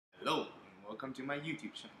welcome to my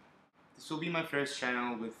YouTube channel. This will be my first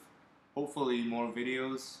channel with hopefully more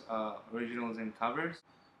videos, originals and covers.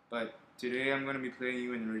 But today I'm going to be playing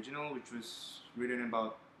you an original which was written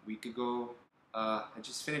about a week ago. I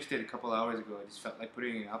just finished it a couple hours ago. I just felt like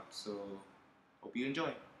putting it up, so hope you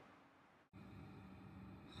enjoy.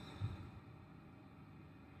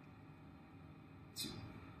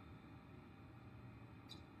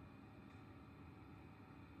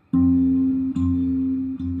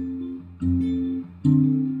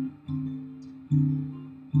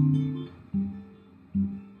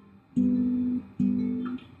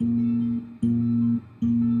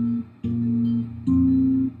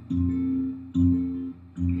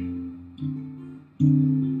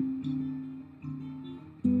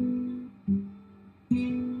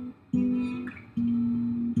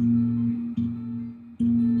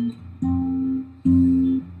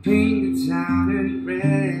 Paint the town in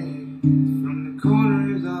red from the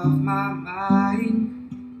corners of my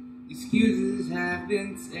mind. Excuses have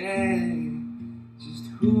been said, just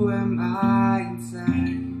who am I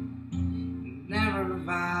inside? Never have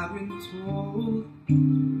I been told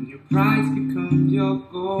when your prize becomes your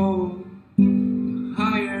goal. The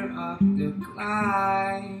higher up the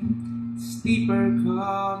climb, the steeper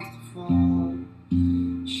comes the fall.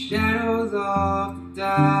 Shadows of the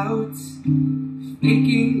doubts,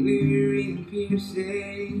 making weary and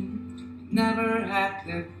piercing. Never had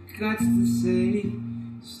the guts to say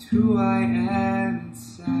just who I am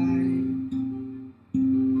inside.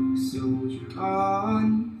 Soldier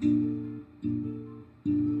on,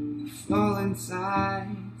 fall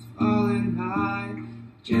inside, falling high,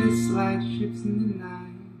 just like ships in the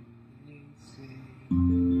night. They say,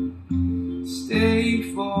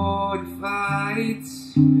 stay for the fights,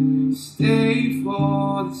 stay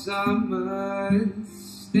for the summers,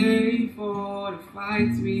 stay for the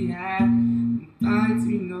fights we have, the fights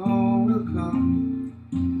we know will come.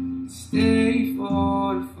 Stay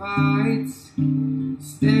for the fights,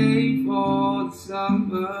 stay for the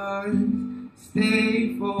summers,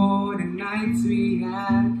 stay for the nights we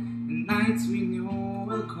had, the nights we know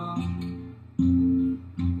will come.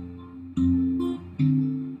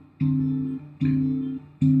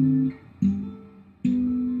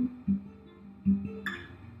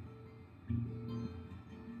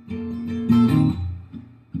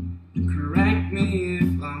 Correct me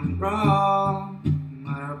if I'm wrong,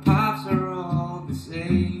 but our paths are all the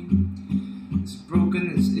same. As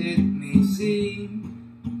broken as it may seem,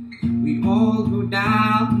 we all go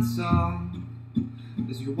down in song.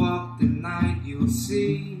 As you walk the night, you'll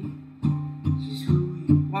see just who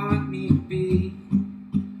you want me to be.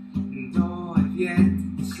 And though I've yet to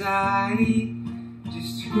decide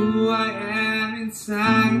just who I am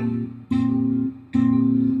inside,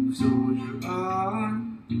 soldier on,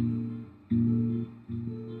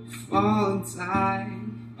 fall inside,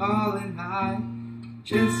 falling high,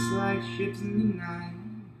 just like ships in the night.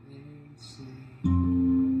 They say,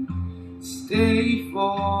 stay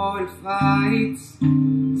for the fights,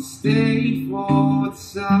 stay for the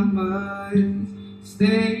summers,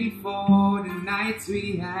 stay for the nights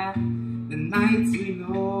we have, the nights we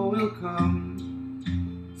know will come.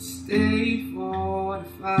 Stay for the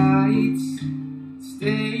fights,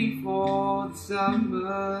 stay for the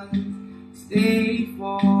summers, stay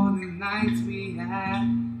for the nights we have,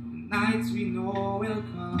 the nights we know will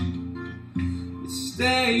come.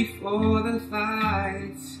 Stay for the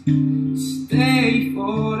fights, stay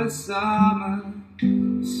for the summer,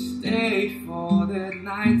 stay for the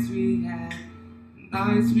nights we had, the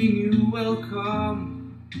nights we knew will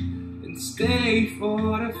come. And stay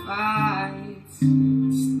for the fights,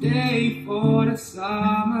 stay for the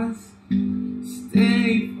summers,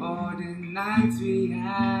 stay for the nights we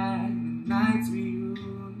had, the nights we knew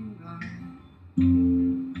will come.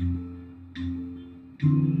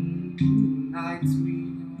 The nights we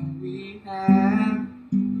know we have,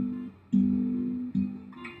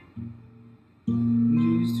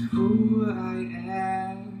 just who I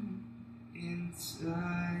am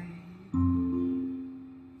inside.